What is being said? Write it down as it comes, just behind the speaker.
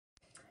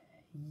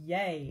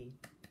Yay.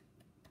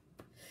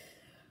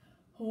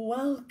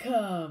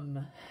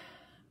 Welcome.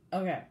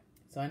 Okay,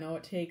 so I know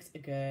it takes a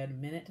good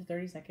minute to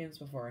 30 seconds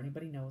before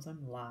anybody knows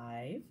I'm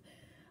live.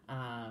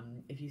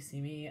 If you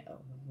see me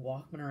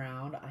walking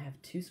around, I have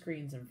two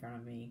screens in front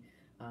of me,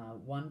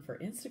 one for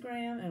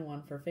Instagram and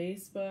one for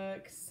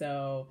Facebook.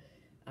 So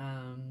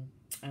I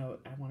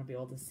want to be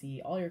able to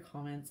see all your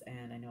comments,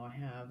 and I know I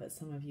have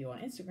some of you on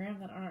Instagram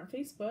that aren't on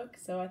Facebook,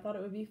 so I thought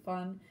it would be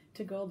fun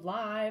to go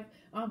live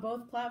on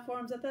both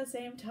platforms at the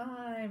same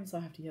time. So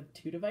I have to have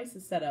two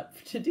devices set up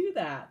to do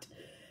that.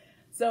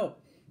 So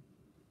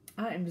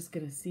I am just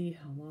going to see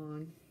how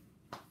long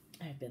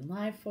I've been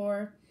live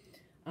for.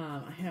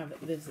 I have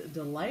this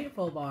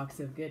delightful box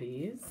of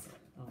goodies.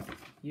 Oh,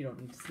 you don't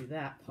need to see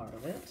that part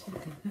of it.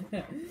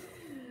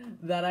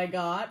 That I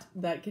got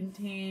that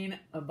contain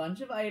a bunch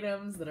of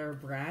items that are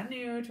brand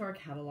new to our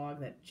catalog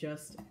that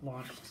just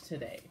launched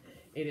today.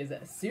 It is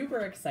super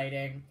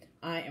exciting.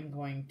 I am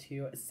going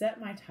to set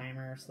my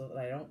timer so that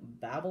I don't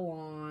babble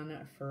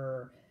on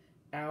for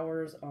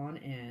hours on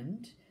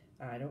end.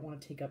 I don't want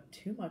to take up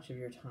too much of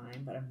your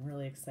time, but I'm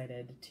really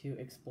excited to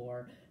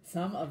explore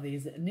some of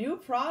these new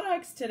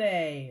products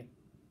today.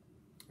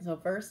 So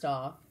first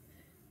off,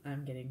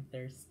 I'm getting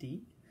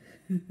thirsty.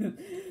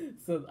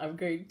 So I'm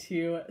going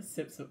to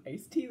sip some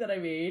iced tea that I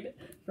made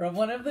from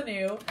one of the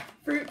new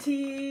fruit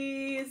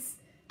teas.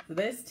 So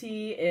this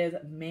tea is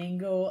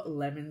mango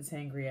lemon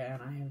sangria,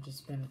 and I have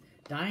just been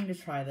dying to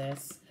try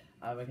this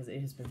because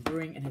it has been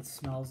brewing and it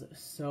smells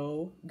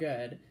so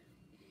good.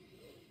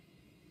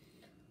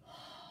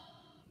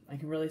 I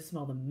can really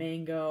smell the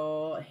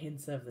mango,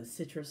 hints of the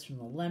citrus from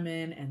the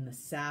lemon, and the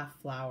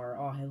safflower.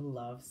 Oh, I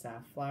love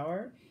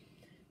safflower.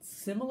 It's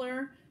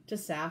similar to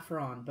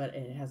saffron, but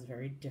it has a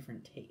very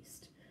different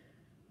taste.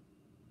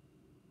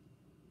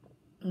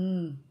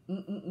 Oh,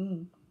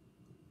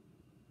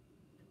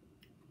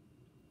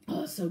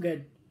 so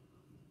good.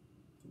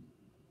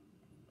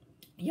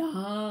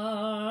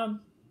 Yum.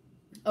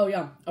 Oh,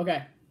 yeah.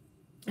 Okay.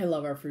 I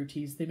love our fruit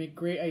teas. They make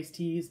great iced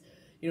teas.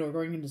 You know, we're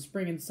going into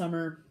spring and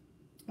summer.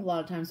 A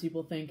lot of times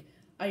people think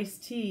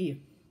iced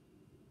tea,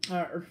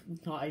 or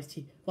not iced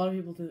tea. A lot of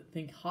people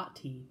think hot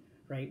tea,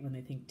 right, when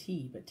they think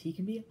tea, but tea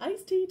can be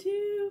iced tea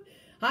too.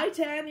 Hi,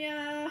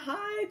 Tanya.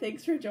 Hi,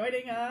 thanks for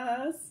joining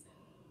us.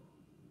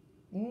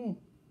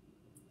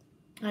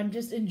 I'm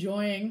just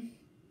enjoying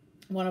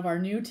one of our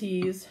new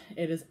teas.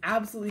 It is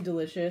absolutely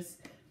delicious.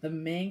 The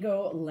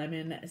mango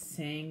lemon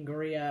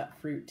sangria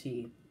fruit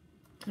tea.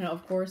 Now,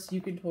 of course, you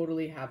can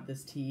totally have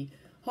this tea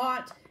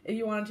hot if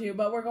you want to,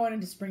 but we're going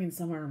into spring and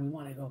summer and we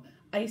want to go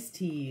iced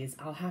teas.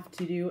 I'll have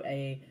to do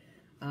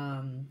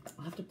I'll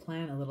have to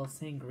plan a little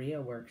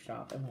sangria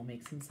workshop and we'll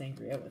make some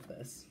sangria with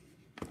this.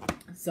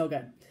 So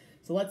good.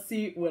 So let's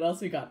see what else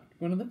we got.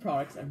 One of the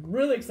products I'm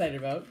really excited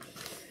about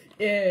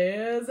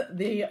is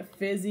the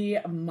fizzy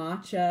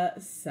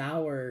matcha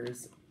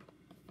sours.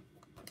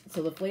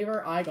 So the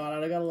flavor I got a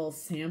little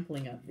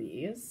sampling of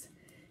these,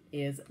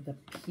 is the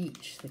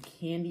peach, the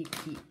candy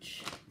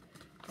peach.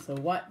 So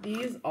what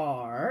these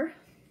are,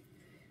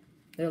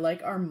 they're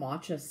like our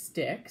matcha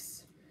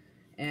sticks,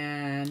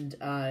 and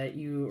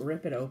you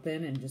rip it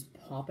open and just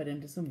pop it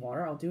into some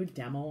water. I'll do a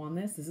demo on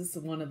this. This is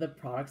one of the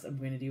products I'm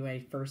going to do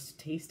a first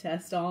taste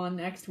test on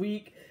next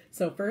week.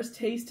 So first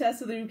taste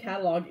test of the new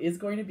catalog is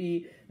going to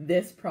be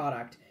this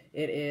product.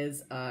 It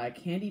is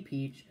candy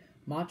peach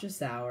matcha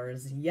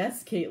sours.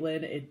 Yes,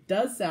 Caitlin, it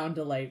does sound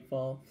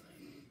delightful.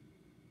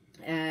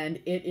 And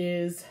it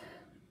is,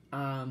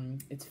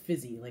 it's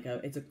fizzy, like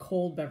it's a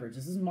cold beverage.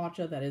 This is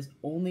matcha that is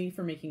only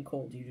for making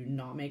cold. You do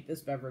not make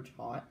this beverage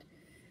hot.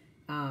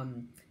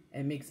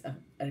 It makes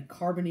a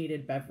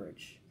carbonated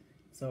beverage.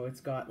 So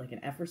it's got like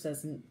an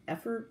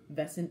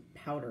effervescent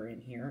powder in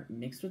here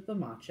mixed with the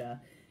matcha,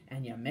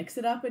 and you mix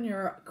it up in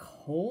your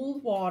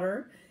cold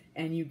water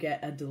and you get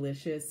a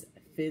delicious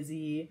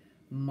fizzy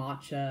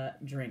matcha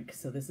drink.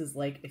 So this is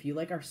like, if you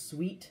like our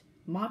sweet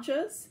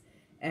matchas,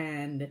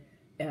 and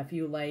if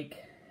you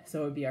like,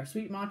 so it would be our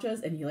sweet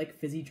matchas, and you like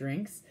fizzy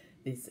drinks,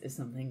 this is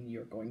something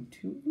you're going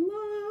to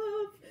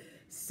love.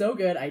 So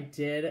good. I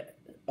did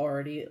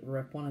already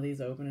rip one of these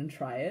open and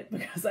try it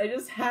because I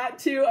just had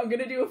to. I'm going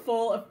to do a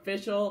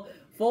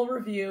full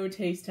review,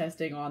 taste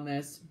testing on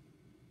this.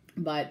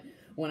 But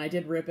when I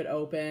did rip it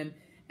open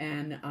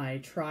and I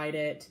tried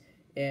it,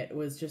 it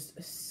was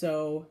just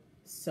so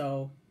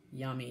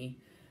yummy.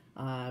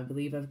 I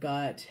believe I've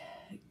got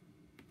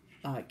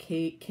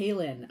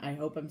Kaylin. I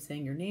hope I'm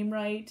saying your name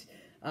right.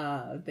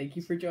 Thank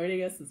you for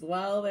joining us as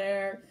well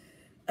there.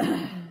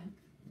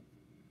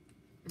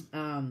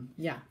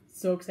 Yeah,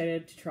 so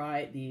excited to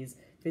try these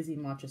fizzy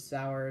matcha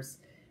sours.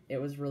 It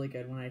was really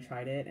good when I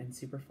tried it and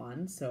super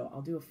fun. So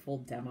I'll do a full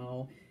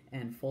demo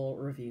and full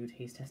review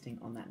taste testing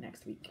on that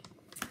next week.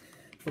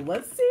 So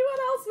let's see what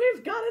else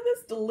we've got in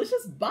this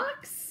delicious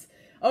box.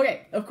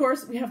 Okay, of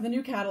course, we have the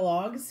new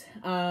catalogs.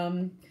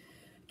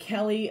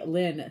 Kelly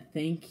Lynn,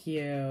 thank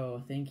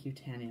you. Thank you,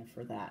 Tanya,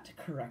 for that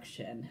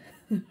correction.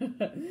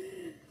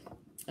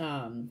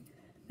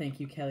 Thank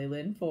you, Kelly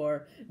Lynn,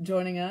 for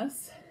joining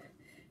us.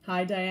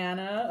 Hi,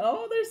 Diana.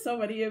 Oh, there's so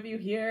many of you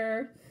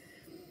here.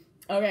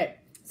 Okay,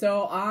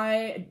 so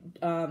I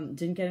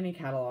didn't get any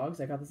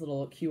catalogs. I got this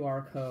little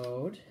QR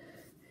code.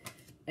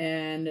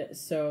 And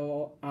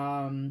so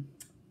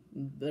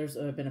there's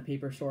been a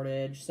paper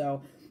shortage.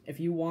 So if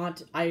you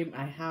want,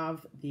 I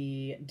have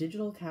the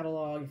digital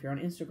catalog. If you're on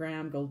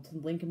Instagram, go to the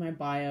link in my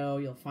bio.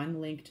 You'll find the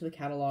link to the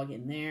catalog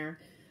in there.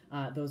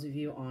 Those of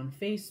you on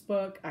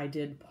Facebook, I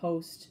did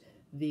post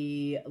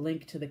the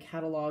link to the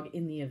catalog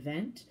in the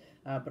event.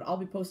 But I'll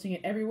be posting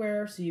it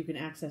everywhere so you can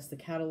access the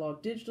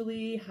catalog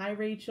digitally. Hi,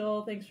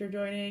 Rachel. Thanks for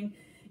joining.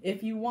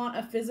 If you want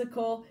a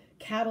physical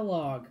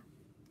catalog,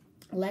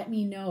 let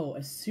me know.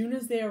 As soon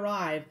as they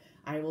arrive,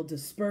 I will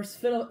disperse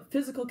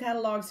physical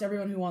catalogs to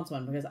everyone who wants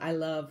one, because I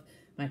love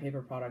my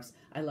paper products.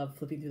 I love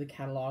flipping through the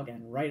catalog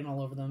and writing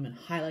all over them and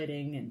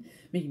highlighting and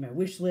making my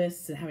wish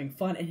lists and having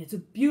fun. And it's a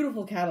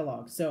beautiful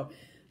catalog. So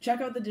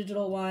check out the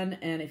digital one.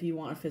 And if you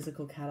want a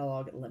physical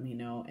catalog, let me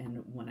know.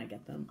 And when I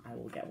get them, I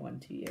will get one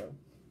to you.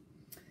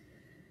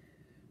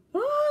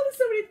 Oh, there's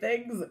so many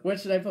things. What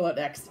should I pull out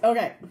next?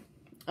 Okay.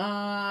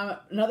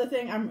 Another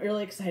thing I'm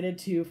really excited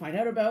to find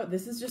out about.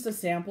 This is just a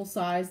sample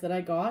size that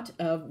I got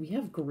of, we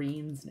have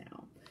greens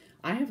now.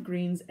 I have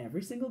greens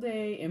every single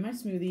day in my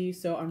smoothie,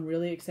 so I'm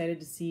really excited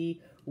to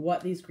see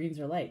what these greens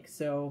are like.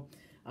 So,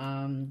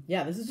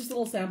 yeah, this is just a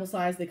little sample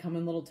size. They come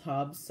in little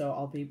tubs, so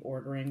I'll be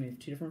ordering. We have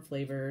 2 different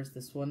flavors.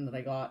 This one that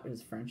I got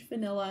is French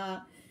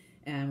vanilla,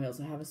 and we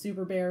also have a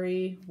super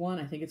berry one.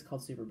 I think it's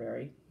called super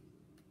berry.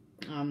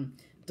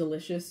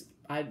 Delicious.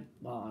 I'm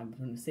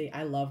going to say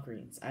I love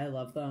greens. I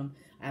love them.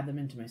 I add them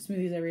into my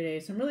smoothies every day.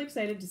 So I'm really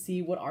excited to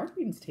see what our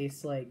greens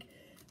taste like.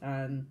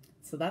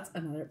 So that's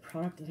another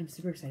product that I'm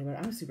super excited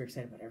about. I'm super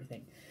excited about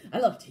everything. I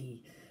love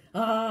tea.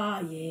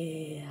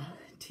 Yeah.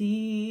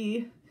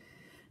 Tea.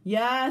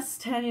 Yes,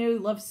 Tanya,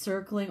 love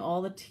circling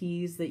all the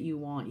teas that you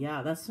want.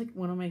 Yeah, that's like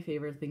one of my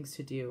favorite things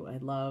to do. I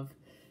love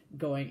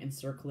going and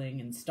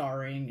circling and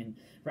starring and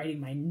writing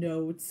my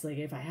notes. Like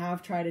if I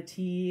have tried a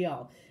tea,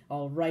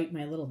 I'll write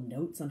my little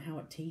notes on how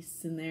it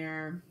tastes in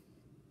there.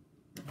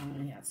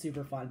 Yeah, it's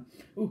super fun.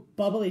 Ooh,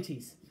 bubbly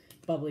teas.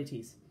 Bubbly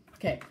teas.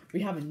 Okay,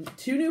 we have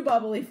 2 new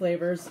bubbly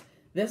flavors.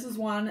 This is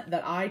one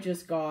that I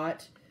just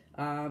got.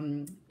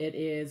 It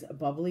is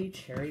Bubbly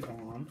Cherry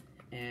Bomb.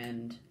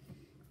 And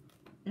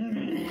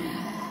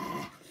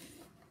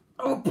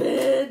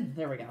open!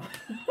 There we go.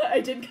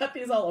 I did cut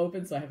these all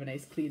open, so I have a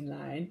nice clean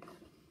line.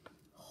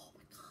 Oh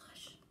my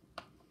gosh.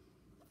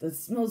 That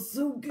smells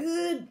so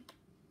good.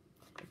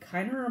 It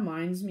kind of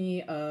reminds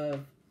me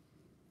of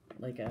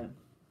like I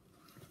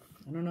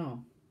don't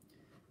know.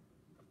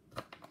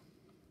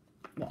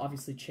 Well,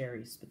 obviously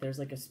cherries, but there's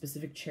like a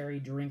specific cherry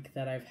drink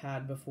that I've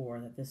had before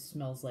that this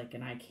smells like,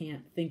 and I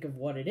can't think of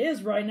what it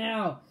is right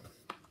now.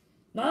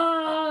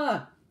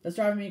 That's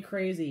driving me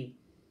crazy.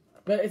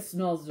 But it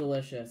smells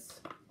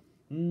delicious.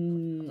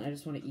 I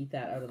just want to eat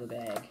that out of the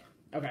bag.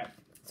 Okay.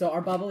 So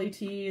our bubbly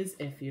teas,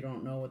 if you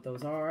don't know what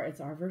those are,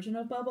 it's our version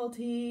of bubble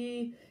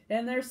tea.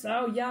 And they're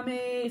so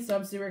yummy. So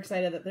I'm super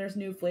excited that there's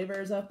new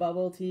flavors of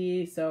bubble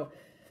tea. So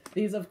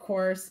these, of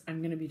course, I'm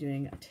going to be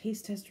doing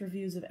taste test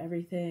reviews of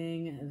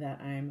everything that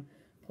I'm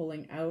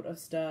pulling out of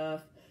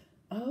stuff.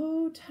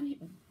 Oh, Tanya,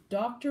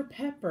 Dr.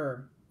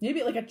 Pepper.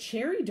 Maybe like a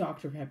cherry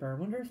Dr. Pepper. I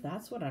wonder if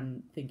that's what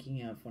I'm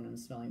thinking of when I'm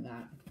smelling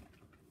that.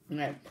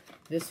 Okay,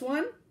 this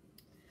one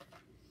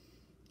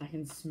I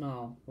can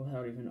smell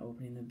without even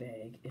opening the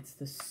bag. It's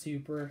the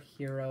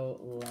Superhero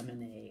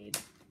Lemonade.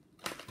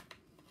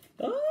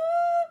 Ah!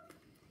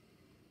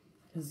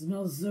 It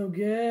smells so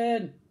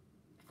good.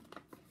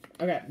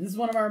 Okay, this is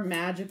one of our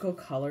magical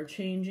color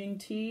changing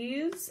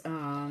teas,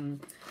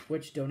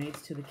 which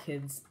donates to the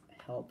Kids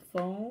Help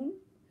Phone.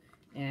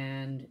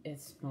 And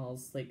it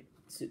smells like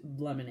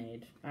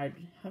lemonade. How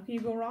can you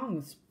go wrong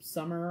with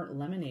summer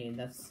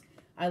lemonade?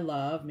 I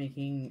love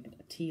making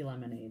tea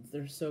lemonades.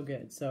 They're so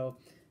good. So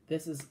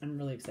I'm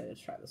really excited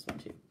to try this one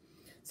too.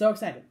 So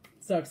excited.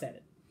 So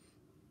excited.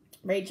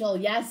 Rachel,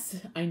 yes,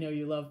 I know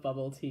you love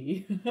bubble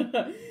tea.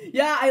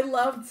 Yeah,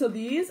 so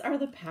these are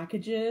the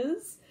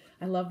packages.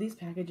 I love these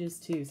packages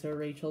too. So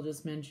Rachel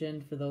just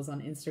mentioned, for those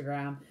on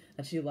Instagram,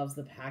 that she loves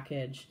the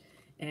package.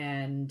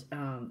 And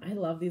I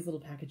love these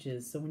little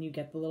packages. So when you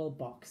get the little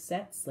box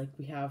sets, like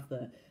we have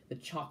the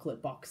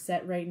chocolate box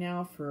set right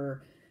now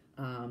for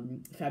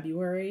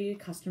February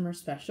customer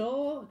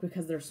special,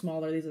 because they're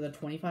smaller. These are the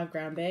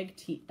 25-gram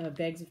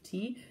bags of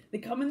tea. They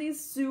come in these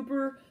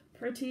super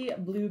pretty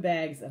blue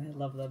bags, and I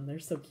love them. They're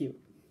so cute.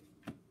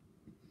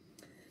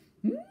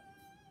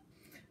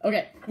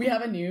 Okay, we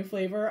have a new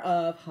flavor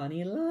of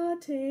honey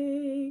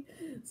latte.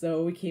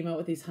 So we came out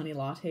with these honey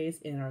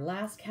lattes in our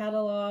last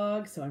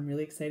catalog, so I'm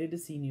really excited to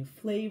see new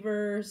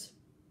flavors.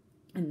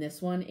 And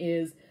this one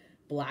is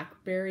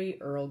Blackberry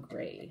Earl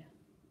Grey.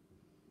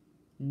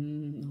 Oh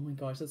my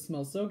gosh, that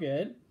smells so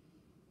good.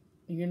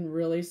 You can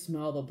really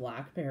smell the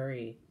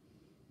blackberry.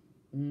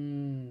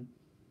 It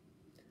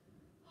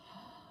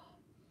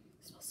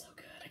smells so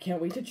good. I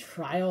can't wait to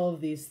try all of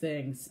these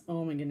things.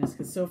 Oh my goodness,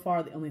 because so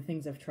far the only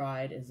things I've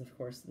tried is, of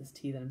course, this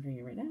tea that I'm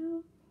drinking right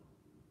now.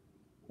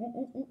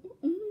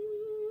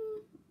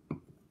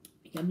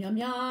 Yum, yum,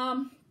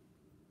 yum.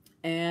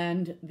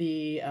 And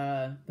the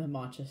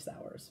matcha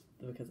sours,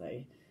 because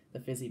the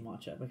fizzy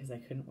matcha, because I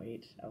couldn't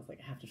wait. I was like,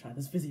 I have to try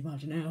this fizzy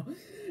matcha now.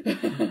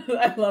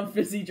 I love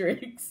fizzy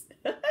drinks.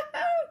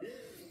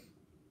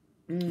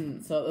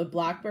 So the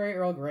blackberry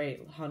Earl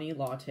Grey honey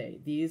latte.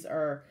 These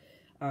are,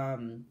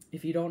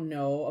 if you don't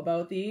know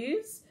about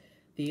these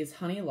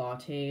honey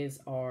lattes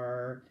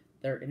are,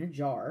 they're in a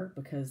jar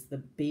because the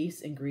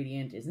base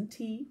ingredient isn't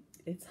tea,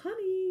 it's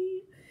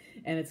honey.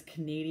 And it's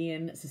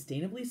Canadian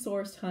sustainably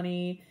sourced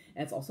honey.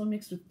 And it's also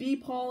mixed with bee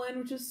pollen,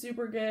 which is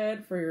super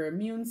good for your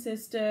immune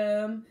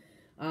system.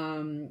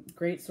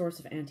 Great source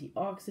of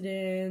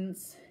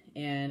antioxidants.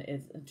 And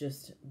it's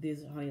just,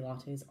 these honey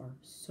lattes are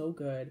so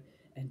good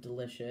and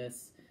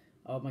delicious.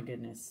 Oh my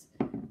goodness.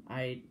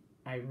 I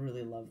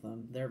really love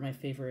them. They're my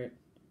favorite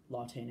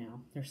latte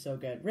now. They're so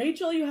good.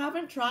 Rachel, you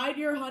haven't tried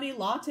your honey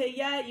latte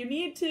yet. You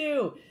need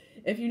to.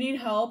 If you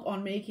need help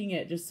on making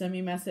it, just send me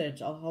a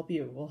message. I'll help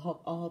you.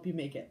 I'll help you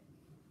make it.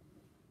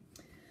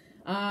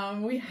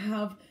 We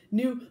have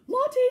new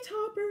latte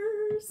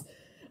toppers.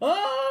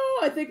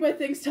 Oh, I think my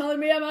thing's telling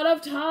me I'm out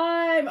of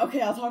time.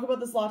 Okay, I'll talk about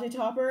this latte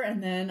topper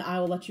and then I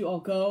will let you all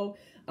go.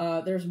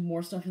 There's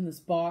more stuff in this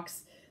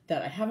box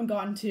that I haven't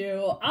gotten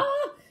to.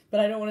 But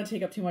I don't want to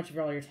take up too much of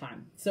all your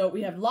time. So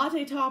we have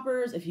latte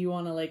toppers if you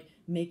want to like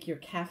make your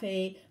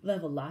cafe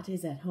level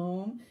lattes at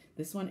home.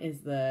 This one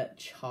is the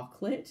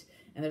chocolate,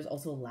 and there's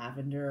also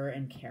lavender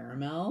and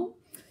caramel.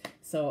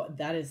 So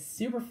that is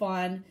super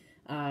fun.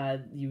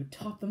 You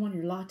top them on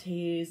your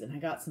lattes, and I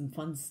got some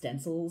fun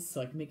stencils so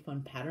I can make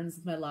fun patterns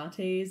with my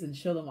lattes and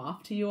show them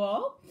off to you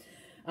all.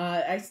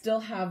 I still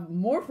have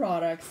more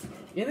products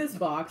in this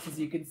box, as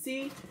you can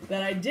see,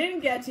 that I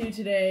didn't get to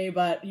today,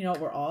 but you know,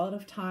 we're all out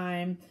of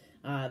time.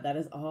 That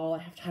is all I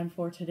have time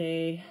for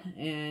today,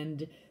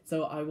 and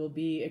so I will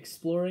be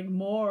exploring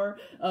more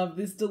of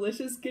this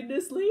delicious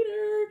goodness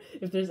later.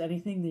 If there's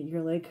anything that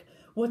you're like,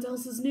 what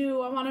else is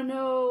new? I want to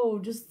know.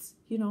 Just,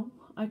 you know,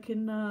 I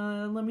can,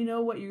 let me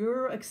know what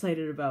you're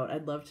excited about.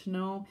 I'd love to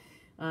know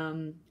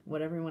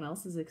what everyone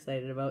else is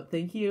excited about.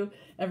 Thank you,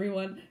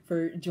 everyone,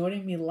 for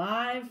joining me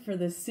live for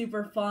this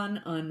super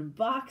fun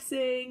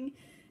unboxing,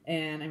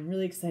 and I'm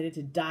really excited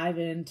to dive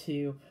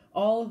into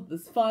all of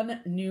this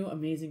fun, new,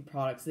 amazing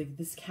products. Like,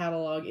 this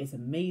catalog is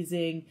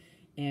amazing,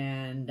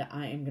 and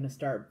I am going to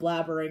start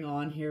blabbering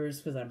on here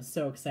just because I'm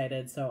so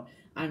excited. So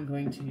I'm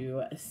going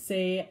to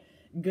say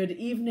good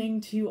evening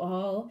to you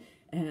all,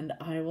 and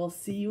I will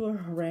see you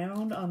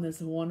around on this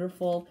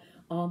wonderful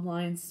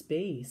online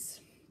space.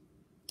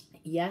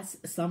 Yes,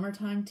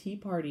 summertime tea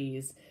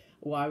parties.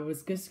 Well, I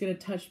was just going to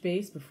touch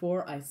base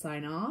before I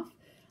sign off.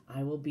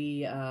 I will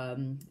be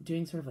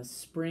doing sort of a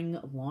spring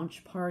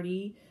launch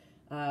party.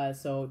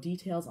 So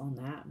details on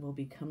that will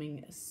be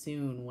coming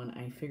soon when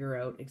I figure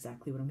out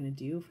exactly what I'm going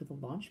to do for the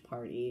launch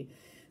party.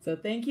 So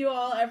thank you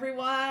all,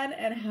 everyone,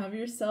 and have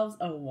yourselves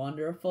a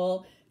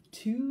wonderful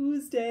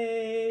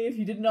Tuesday. If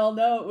you didn't all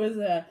know, it was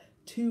a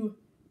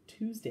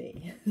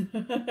Tuesday.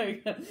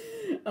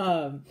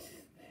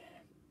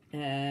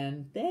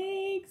 And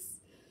thanks.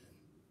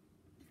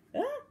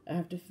 I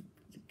have to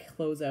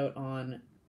close out on